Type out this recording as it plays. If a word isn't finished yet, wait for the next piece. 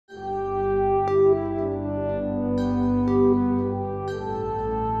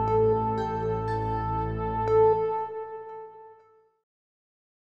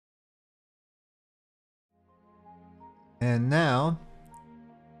And now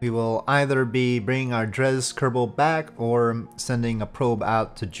we will either be bringing our Dres Kerbal back or sending a probe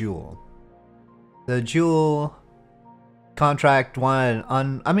out to Jool. The Jool contract one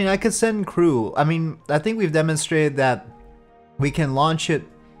I mean, I could send crew. I mean, I think we've demonstrated that we can launch it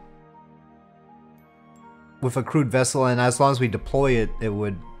with a crewed vessel, and as long as we deploy it, it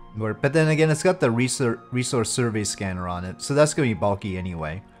would work. But then again, it's got the resource survey scanner on it, so that's going to be bulky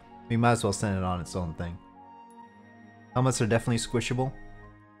anyway. We might as well send it on its own thing. Helmets are definitely squishable.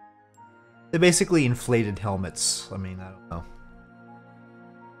 They're basically inflated helmets. I mean, I don't know.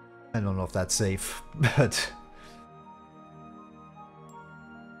 I don't know if that's safe, but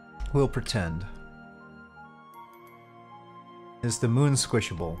we'll pretend. Is the moon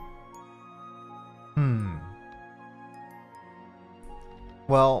squishable?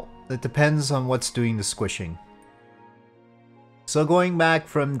 Well, it depends on what's doing the squishing. So going back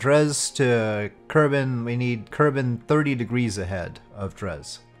from Dres to Kerbin, we need Kerbin 30 degrees ahead of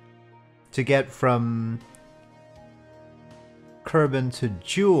Dres. To get from Kerbin to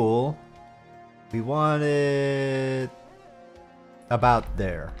Jool, we want it about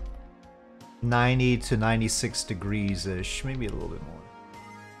there. 90 to 96 degrees-ish, maybe a little bit more.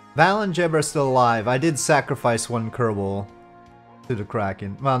 Val and Jeb are still alive. I did sacrifice one Kerbal to the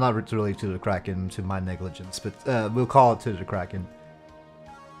Kraken. Well, not really to the Kraken, to my negligence, but we'll call it to the Kraken.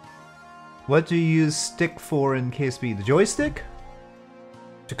 What do you use stick for in KSP? The joystick?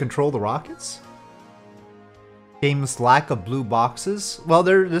 To control the rockets? Game's lack of blue boxes? Well,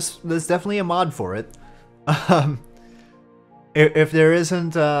 there's definitely a mod for it. If there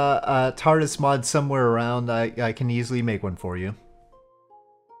isn't a TARDIS mod somewhere around, I can easily make one for you.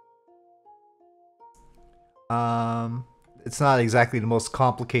 It's not exactly the most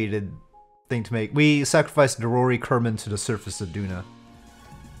complicated thing to make. We sacrificed Dorori Kerman to the surface of Duna.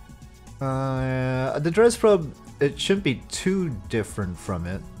 The Dres probe, it shouldn't be too different from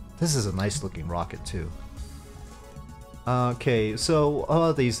it. This is a nice looking rocket too. Okay, so how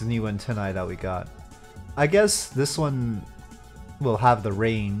about these new antennae that we got? I guess this one will have the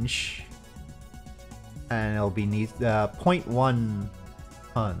range, and it'll be 0.1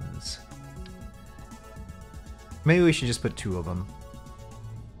 tons. Maybe we should just put 2 of them.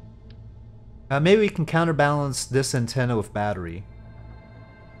 Maybe we can counterbalance this antenna with battery.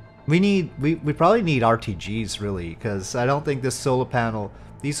 We probably need RTGs really, because I don't think this solar panel,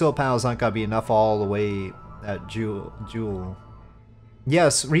 these solar panels aren't gonna be enough all the way at Jool.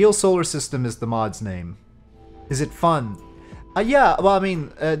 Yes, Real Solar System is the mod's name. Is it fun? Yeah, well, I mean,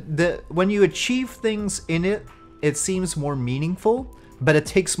 when you achieve things in it, it seems more meaningful, but it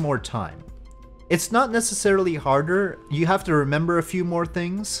takes more time. It's not necessarily harder. You have to remember a few more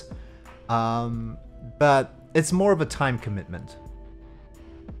things, but it's more of a time commitment.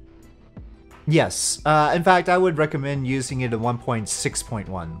 Yes, in fact, I would recommend using it at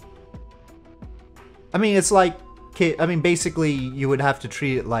 1.6.1. I mean, it's like, I mean, basically, you would have to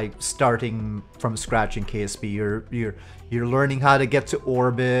treat it like starting from scratch in KSP. You're learning how to get to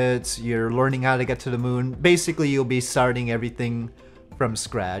orbit. You're learning how to get to the moon. Basically, you'll be starting everything from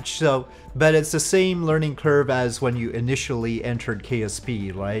scratch. So, but it's the same learning curve as when you initially entered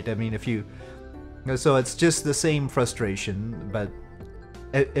KSP, right? I mean, so it's just the same frustration, but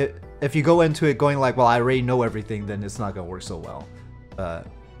if you go into it going like, well, I already know everything, then it's not gonna work so well.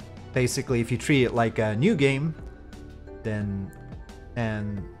 Basically, if you treat it like a new game, then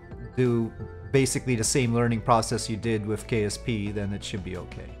and do basically the same learning process you did with KSP, then it should be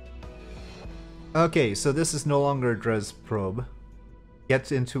okay. Okay, so this is no longer a Dres probe. Get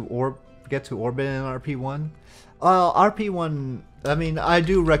to orbit in RP1. RP1, I mean, I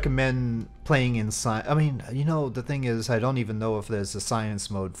do recommend playing in science. I mean, you know, the thing is, I don't even know if there's a science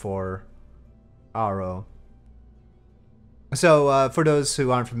mode for RO. So, for those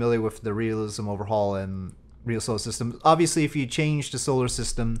who aren't familiar with the realism overhaul and Real Solar System, obviously if you change the solar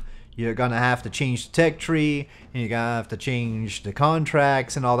system, you're gonna have to change the tech tree, and you're gonna have to change the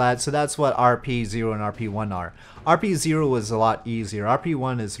contracts and all that. So that's what RP0 and RP1 are. RP0 is a lot easier.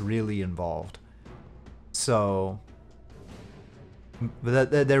 RP1 is really involved. So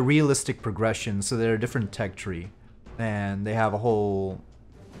they're realistic progressions, so they're a different tech tree, and they have a whole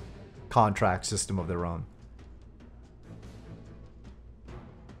contract system of their own.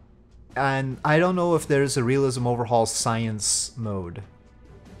 And I don't know if there's a realism overhaul science mode.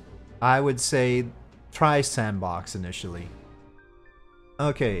 I would say try sandbox initially.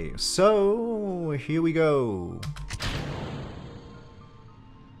 Okay, so here we go.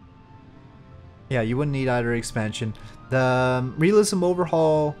 Yeah, you wouldn't need either expansion. The realism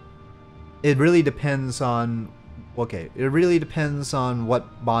overhaul, it really depends on, okay, it really depends on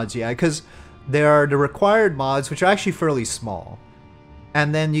what mods you add, because there are the required mods, which are actually fairly small.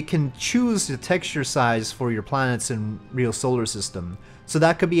 And then you can choose the texture size for your planets in real solar system. So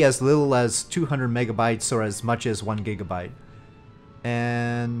that could be as little as 200 megabytes or as much as 1 gigabyte.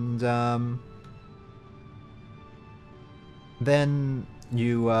 And then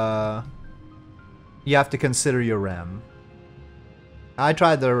you have to consider your RAM. I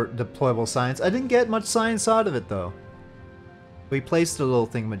tried the deployable science. I didn't get much science out of it though. We placed the little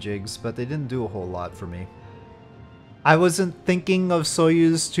thingamajigs, but they didn't do a whole lot for me. I wasn't thinking of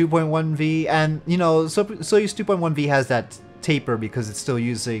Soyuz 2.1V, and you know, Soyuz 2.1V has that taper because it's still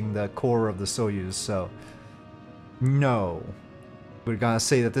using the core of the Soyuz, so no. We're gonna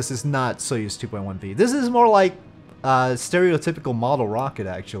say that this is not Soyuz 2.1V. This is more like a stereotypical model rocket,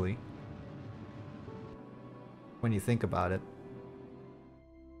 actually. When you think about it.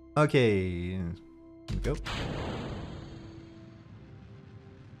 Okay, here we go.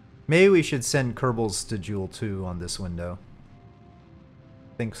 Maybe we should send Kerbals to Jool 2 on this window.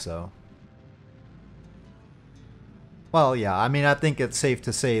 Think so. Well, yeah, I mean, I think it's safe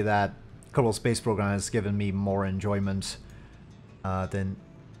to say that Kerbal Space Program has given me more enjoyment than,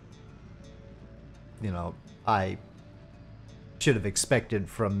 you know, I should have expected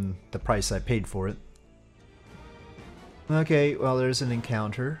from the price I paid for it. Okay, well, there's an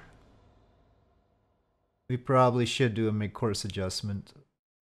encounter. We probably should do a mid-course adjustment.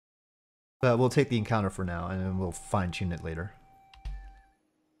 But we'll take the encounter for now, and then we'll fine-tune it later.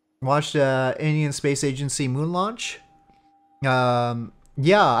 Watched Indian Space Agency moon launch. Yeah,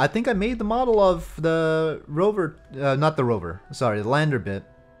 I think I made the model of the rover, not the rover, sorry, the lander bit.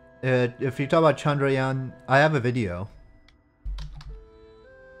 If you talk about Chandrayaan, I have a video.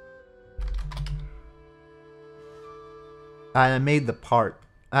 I made the part.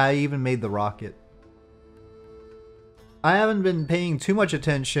 I even made the rocket. I haven't been paying too much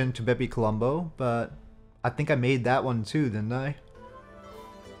attention to Bepi Colombo, but I think I made that one too, didn't I?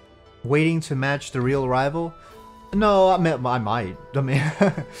 Waiting to match the real rival? No, I might. I mean,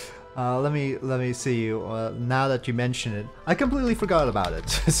 let me see. Now that you mention it, I completely forgot about it.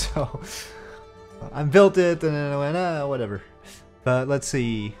 So I built it and then I went, whatever. But let's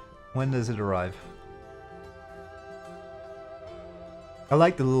see, when does it arrive? I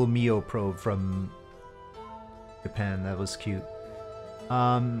like the little Mio probe from Japan. That was cute.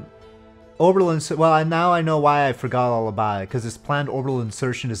 Orbital insert. Well, now I know why I forgot all about it, because its planned orbital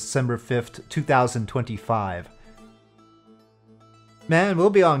insertion is December 5th, 2025. Man, we'll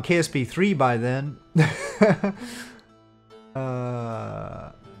be on KSP 3 by then.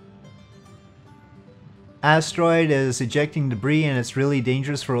 Asteroid is ejecting debris and it's really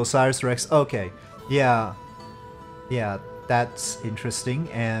dangerous for Osiris-Rex. Okay, yeah. Yeah, that's interesting.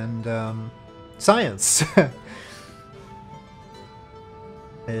 And, science.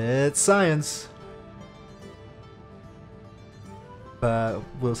 It's science. But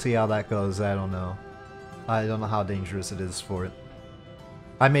we'll see how that goes. I don't know. I don't know how dangerous it is for it.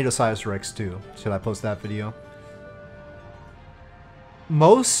 I made Osiris-Rex too. Should I post that video?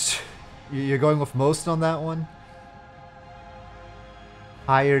 Most? You're going with most on that one?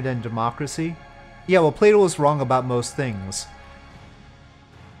 Higher than democracy? Yeah, well, Plato was wrong about most things.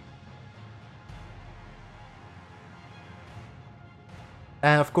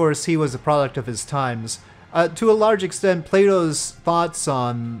 And of course, he was a product of his times. To a large extent, Plato's thoughts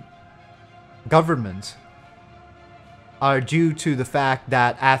on government are due to the fact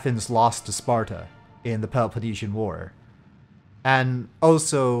that Athens lost to Sparta in the Peloponnesian War. And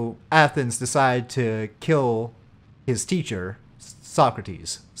also, Athens decided to kill his teacher,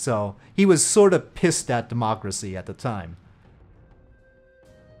 Socrates. So, he was sort of pissed at democracy at the time.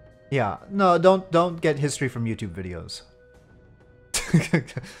 Yeah, no, don't get history from YouTube videos.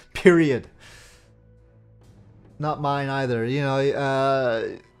 Period. Not mine either. You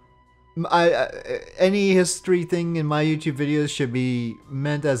know, any history thing in my YouTube videos should be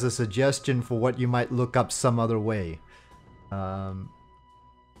meant as a suggestion for what you might look up some other way.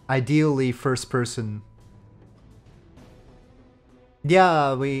 Ideally, first person.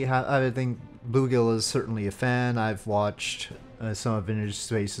 Yeah, I think Bluegill is certainly a fan. I've watched some of Vintage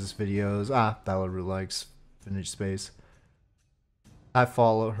Space's videos. Valaru likes Vintage Space. I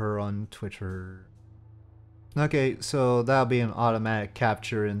follow her on Twitter. Okay, so that'll be an automatic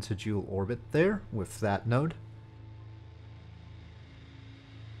capture into Jool orbit there with that node.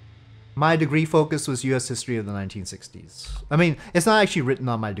 My degree focus was US history of the 1960s. I mean, it's not actually written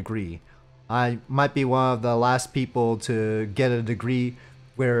on my degree. I might be one of the last people to get a degree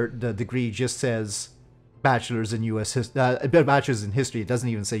where the degree just says bachelor's in US history, bachelor's in history. It doesn't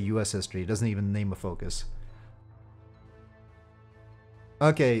even say US history. It doesn't even name a focus.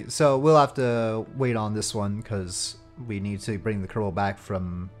 Okay, so we'll have to wait on this one because we need to bring the Kerbal back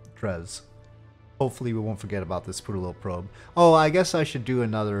from Drez. Hopefully we won't forget about this little probe. Oh, I guess I should do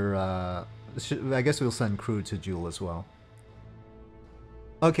another, I guess we'll send crew to Jool as well.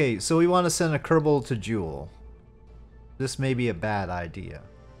 Okay, so we want to send a Kerbal to Jool. This may be a bad idea.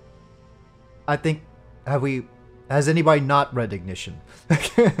 I think, has anybody not read Ignition?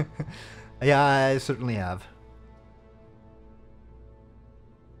 Yeah, I certainly have.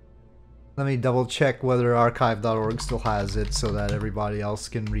 Let me double check whether archive.org still has it so that everybody else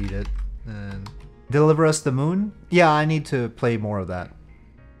can read it. And deliver us the moon? Yeah, I need to play more of that.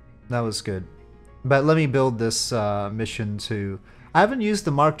 That was good. But let me build this mission to... I haven't used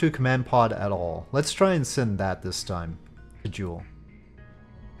the Mark II command pod at all. Let's try and send that this time to Jool.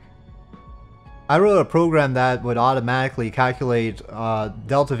 I wrote a program that would automatically calculate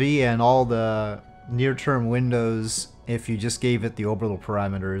delta V and all the near-term windows if you just gave it the orbital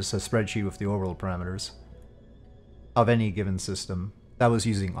parameters, a spreadsheet with the orbital parameters of any given system. That was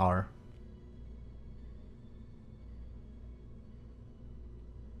using R.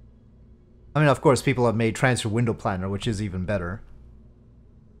 I mean, of course, people have made transfer window planner, which is even better.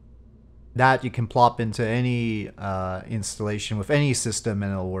 That you can plop into any installation with any system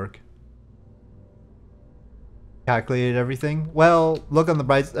and it'll work. Calculated everything? Well, look on the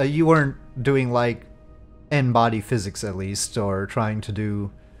bright... you weren't doing like n-body physics at least, or trying to do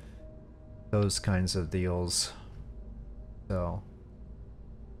those kinds of deals. So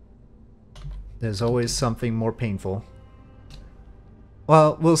there's always something more painful.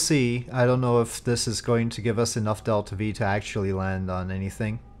 Well, we'll see. I don't know if this is going to give us enough delta V to actually land on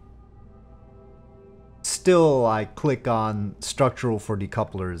anything. Still, I click on structural for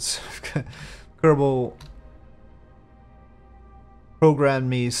decouplers. Kerbal programmed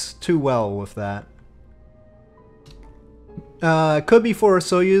me too well with that. Could be for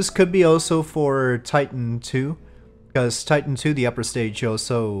Soyuz, could be also for Titan 2, because Titan 2, the upper stage,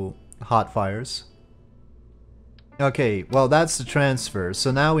 also hot fires. Okay, well that's the transfer.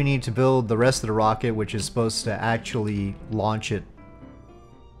 So now we need to build the rest of the rocket, which is supposed to actually launch it.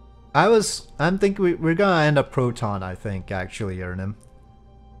 I'm thinking we're gonna end up Proton, I think, actually, Ernim.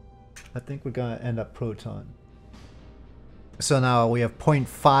 I think we're gonna end up Proton. So now we have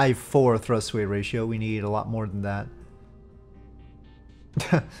 0.54 thrust weight ratio. We need a lot more than that.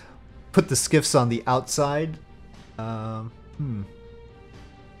 Put the skiffs on the outside.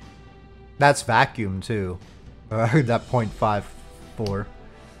 That's vacuum too. That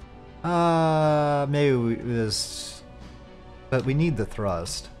 0.54. Maybe we just... But we need the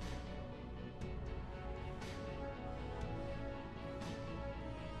thrust.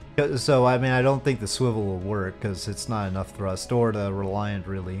 So, I mean, I don't think the swivel will work because it's not enough thrust. Or the Reliant,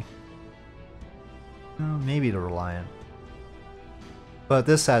 really. Maybe the Reliant. But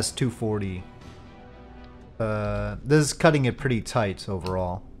this has 240. This is cutting it pretty tight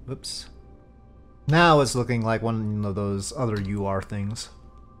overall. Oops. Now it's looking like one of those other UR things.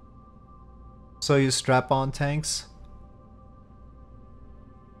 So you strap-on tanks?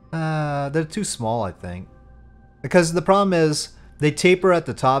 They're too small, I think. Because the problem is, they taper at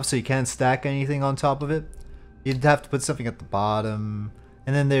the top so you can't stack anything on top of it. You'd have to put something at the bottom.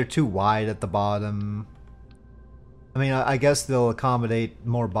 And then they're too wide at the bottom. I mean, I guess they'll accommodate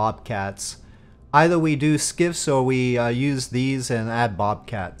more Bobcats. Either we do skiffs or we use these and add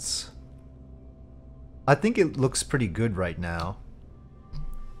Bobcats. I think it looks pretty good right now.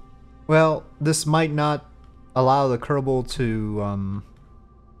 Well, this might not allow the Kerbal to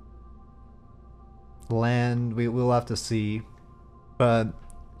land. We'll have to see. But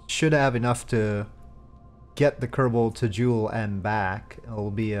should have enough to get the Kerbal to Jool and back.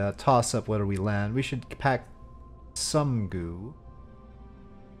 It'll be a toss-up whether we land. We should pack some goo.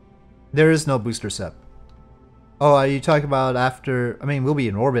 There is no booster set. Oh, are you talking about after... I mean, we'll be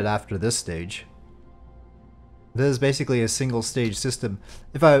in orbit after this stage. This is basically a single stage system.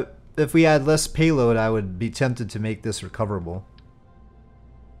 If we had less payload, I would be tempted to make this recoverable.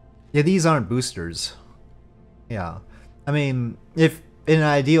 Yeah, these aren't boosters. Yeah. I mean, if in an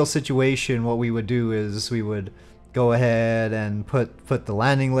ideal situation, what we would do is we would go ahead and put the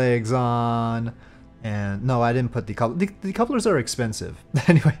landing legs on. And no, I didn't put decouplers. Decouplers are expensive.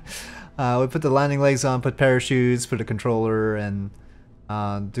 Anyway, we put the landing legs on, put parachutes, put a controller, and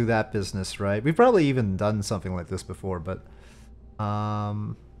do that business, right? We've probably even done something like this before, but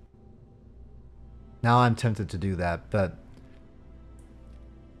now I'm tempted to do that. But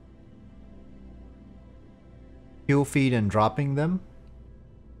fuel feed and dropping them?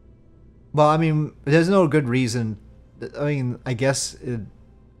 Well, I mean, there's no good reason. I mean, I guess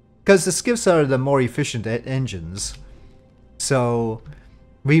because the skiffs are the more efficient engines, so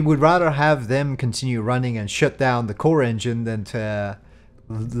We would rather have them continue running and shut down the core engine than to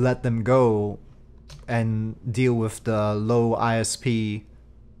let them go and deal with the low ISP,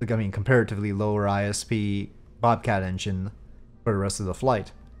 I mean comparatively lower ISP Bobcat engine for the rest of the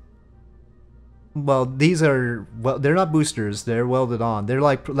flight. Well, these are, well, they're not boosters, they're welded on. They're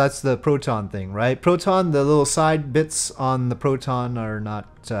like, that's the Proton thing, right? Proton, the little side bits on the Proton are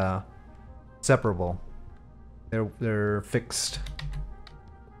not separable. They're fixed.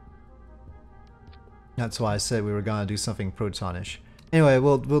 That's why I said we were gonna do something Protonish. Anyway,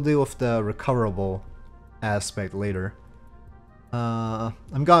 we'll deal with the recoverable aspect later.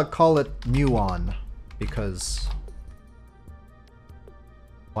 I'm gonna call it muon because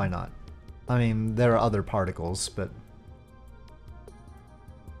why not? I mean, there are other particles, but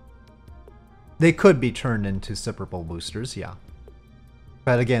they could be turned into separable boosters, yeah.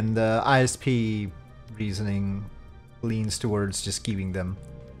 But again, the ISP reasoning leans towards just keeping them.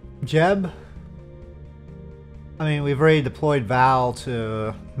 Jeb? I mean, we've already deployed Val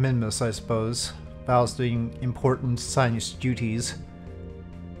to Minmus, I suppose. Val's doing important science duties.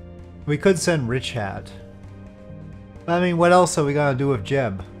 We could send Rich Hat. I mean, what else are we gonna do with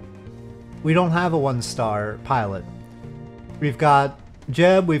Jeb? We don't have a 1-star pilot. We've got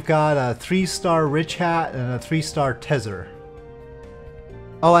Jeb, we've got a 3-star Rich Hat, and a 3-star Tezer.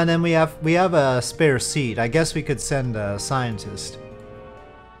 Oh, and then we have a spare seat. I guess we could send a scientist.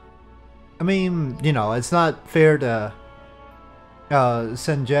 I mean, you know, it's not fair to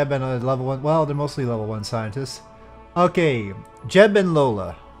send Jeb and a level 1. Well, they're mostly level 1 scientists. Okay, Jeb and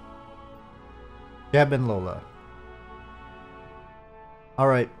Lola. Jeb and Lola.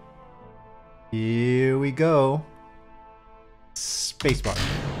 Alright. Here we go. Spacebar.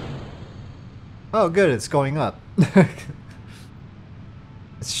 Oh, good, it's going up.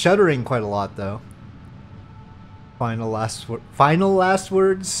 It's shuddering quite a lot, though. Final last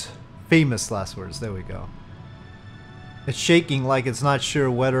words? Famous last words, there we go. It's shaking like it's not sure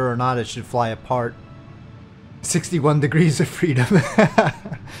whether or not it should fly apart. 61 degrees of freedom.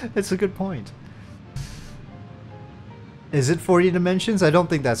 It's a good point. Is it 40 dimensions? I don't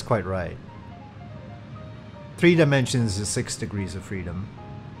think that's quite right. 3 dimensions is 6 degrees of freedom.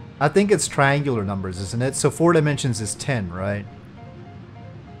 I think it's triangular numbers, isn't it? So 4 dimensions is 10, right?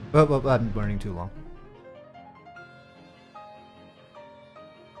 Oh, I'm learning too long.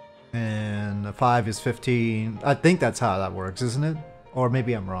 And a 5 is 15. I think that's how that works, isn't it? Or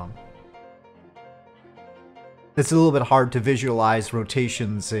maybe I'm wrong. It's a little bit hard to visualize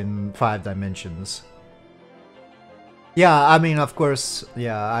rotations in 5 dimensions. Yeah, I mean, of course,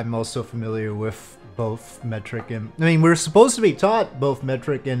 yeah, I'm also familiar with both metric and... I mean, we're supposed to be taught both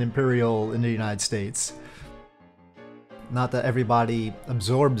metric and imperial in the United States. Not that everybody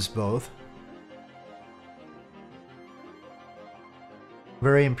absorbs both.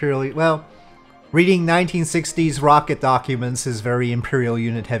 Very imperial... Well, reading 1960s rocket documents is very imperial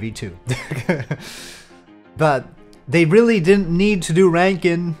unit heavy too. But they really didn't need to do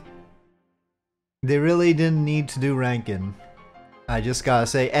Rankin. They really didn't need to do Rankin. I just gotta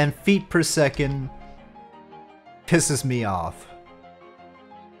say, and feet per second pisses me off.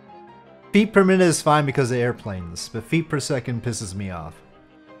 Feet per minute is fine because of airplanes, but feet per second pisses me off.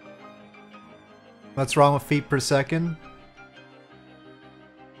 What's wrong with feet per second?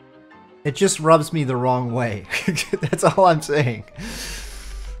 It just rubs me the wrong way. That's all I'm saying.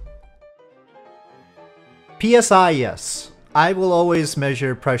 PSI, yes. I will always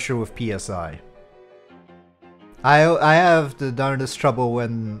measure pressure with PSI. I have the darndest trouble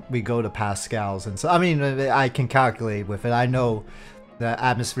when we go to pascals, and so I mean I can calculate with it. I know the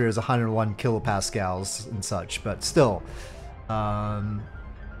atmosphere is 101 kilopascals and such, but still, I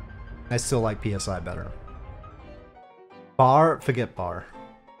still like PSI better. Bar, forget bar.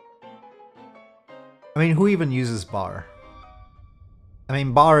 I mean, who even uses bar? I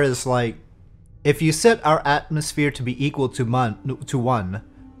mean, bar is like, if you set our atmosphere to be equal to 1,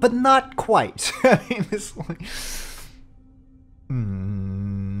 but not quite. I mean, it's like...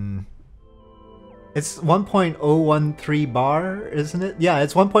 It's 1.013 bar, isn't it? Yeah,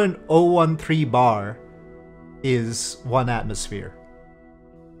 it's 1.013 bar is 1 atmosphere.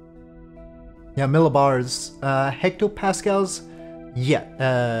 Yeah, millibars. Hectopascals?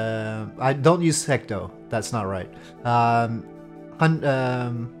 Yeah, I don't use hecto. That's not right.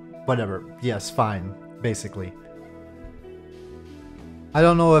 Whatever. Yes, fine, basically. I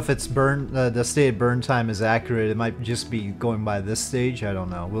don't know if it's burn. The stated burn time is accurate. It might just be going by this stage. I don't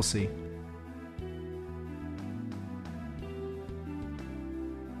know. We'll see.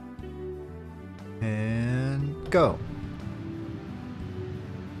 And go.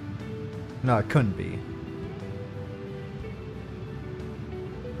 No, it couldn't be.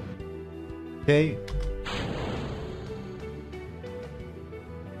 Okay.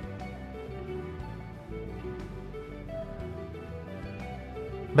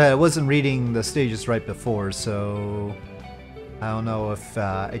 But I wasn't reading the stages right before, so I don't know if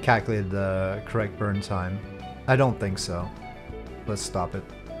it calculated the correct burn time. I don't think so. Let's stop it.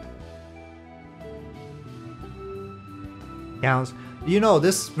 Counts. You know,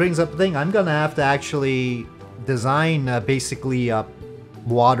 this brings up a thing. I'm gonna have to actually design basically a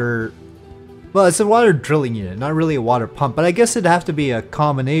water... Well, it's a water drilling unit, not really a water pump, but I guess it'd have to be a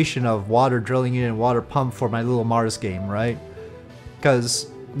combination of water drilling unit and water pump for my little Mars game, right? Because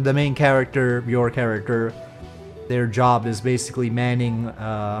the main character, your character, their job is basically manning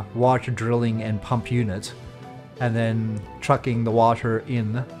water drilling and pump unit, and then trucking the water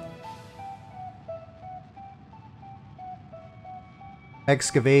in.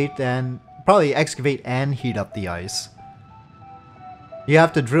 Excavate and heat up the ice. You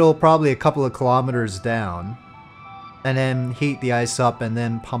have to drill probably a couple of kilometers down, and then heat the ice up and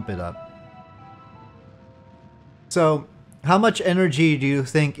then pump it up. So, how much energy do you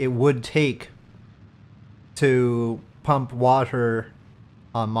think it would take to pump water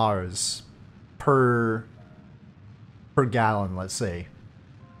on Mars per gallon, let's say?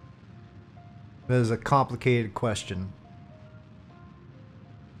 That is a complicated question.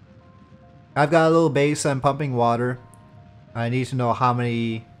 I've got a little base, I'm pumping water. I need to know how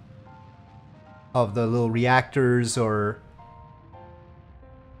many of the little reactors or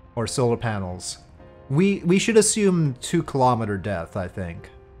solar panels. We should assume 2 kilometer depth, I think.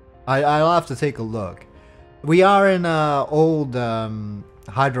 I'll have to take a look. We are in an old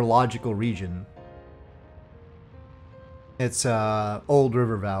hydrological region. It's old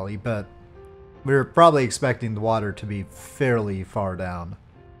river valley, but we're probably expecting the water to be fairly far down.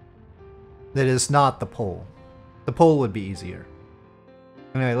 That is not the pole. The pole would be easier.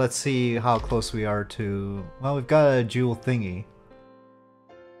 Anyway, let's see how close we are to... Well, we've got a Jool thingy.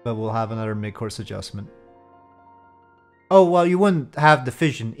 But we'll have another mid-course adjustment. Oh, well, you wouldn't have the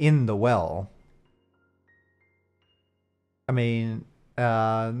fission in the well. I mean,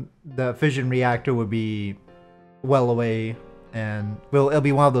 the fission reactor would be well away, and it'll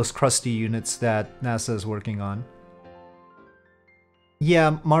be one of those crusty units that NASA is working on.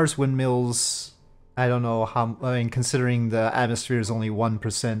 Yeah, Mars windmills, I don't know how, I mean, considering the atmosphere is only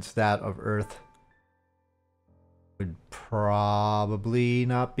 1% that of Earth, would probably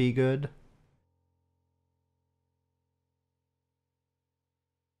not be good.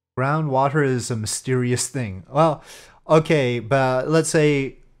 Groundwater is a mysterious thing. Well, okay, but let's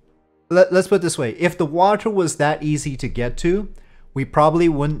say, let's put it this way. If the water was that easy to get to, we probably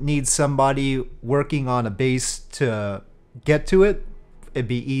wouldn't need somebody working on a base to get to it. It'd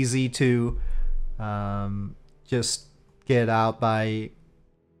be easy to just get out by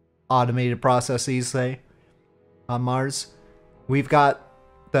automated processes, say, on Mars. We've got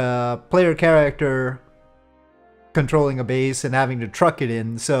the player character controlling a base and having to truck it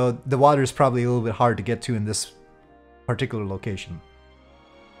in, so the water is probably a little bit hard to get to in this particular location.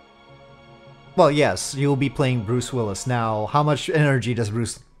 Well, yes, you'll be playing Bruce Willis. Now, how much energy does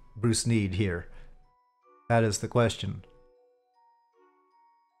Bruce need here? That is the question.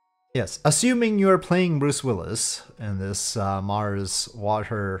 Yes, assuming you're playing Bruce Willis in this Mars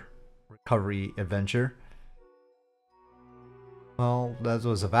water recovery adventure. Well, that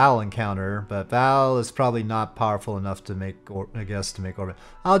was a Val encounter, but Val is probably not powerful enough to make, to make orbit.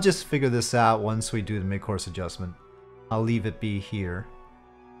 I'll just figure this out once we do the mid-course adjustment. I'll leave it be here.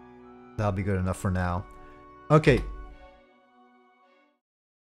 That'll be good enough for now. Okay,